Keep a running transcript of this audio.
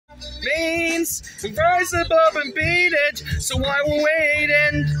lines, we rise above and beat it. So while we're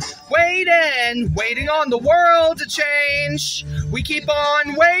waiting on the world to change, we keep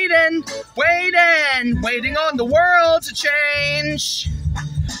on waiting on the world to change.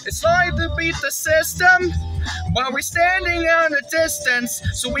 It's like to beat the system while we're standing on a distance.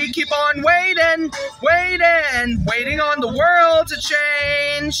 So we keep on waiting on the world to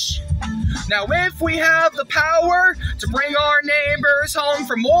change. Now if we have the power to bring our neighbors home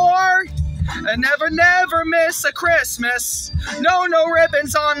for more, and never miss a Christmas, no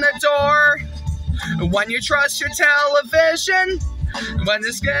ribbons on the door. When you trust your television, when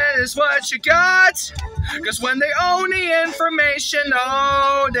this good is what you got, cause when they own the information,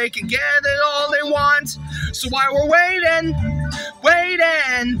 oh, they can get it all they want. So while we're waiting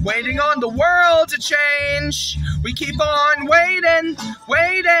on the world to change, we keep on waiting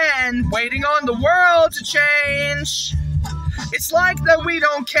on the world to change. It's like that we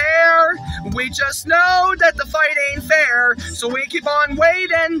don't care, we just know that the fight ain't fair. So we keep on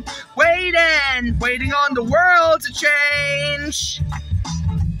waiting on the world to change.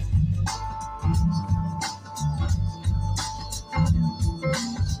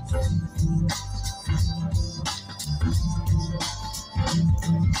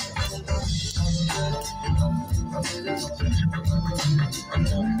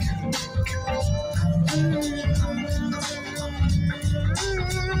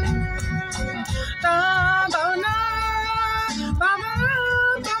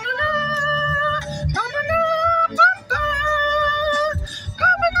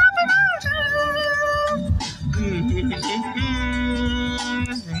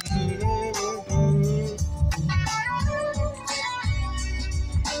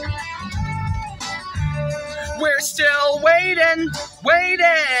 We're still waiting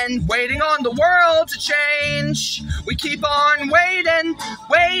on the world to change. We keep on waiting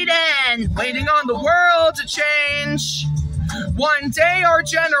on the world to change. One day our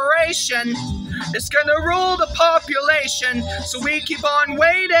generation is gonna rule the population. So we keep on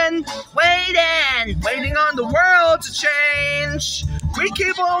waiting on the world to change. We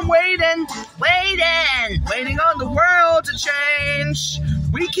keep on waiting on the world to change.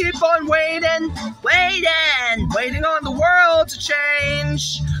 We keep on waiting on the world to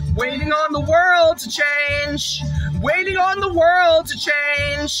change. Waiting on the world to change. Waiting on the world to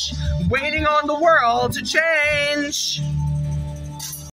change. Waiting on the world to change.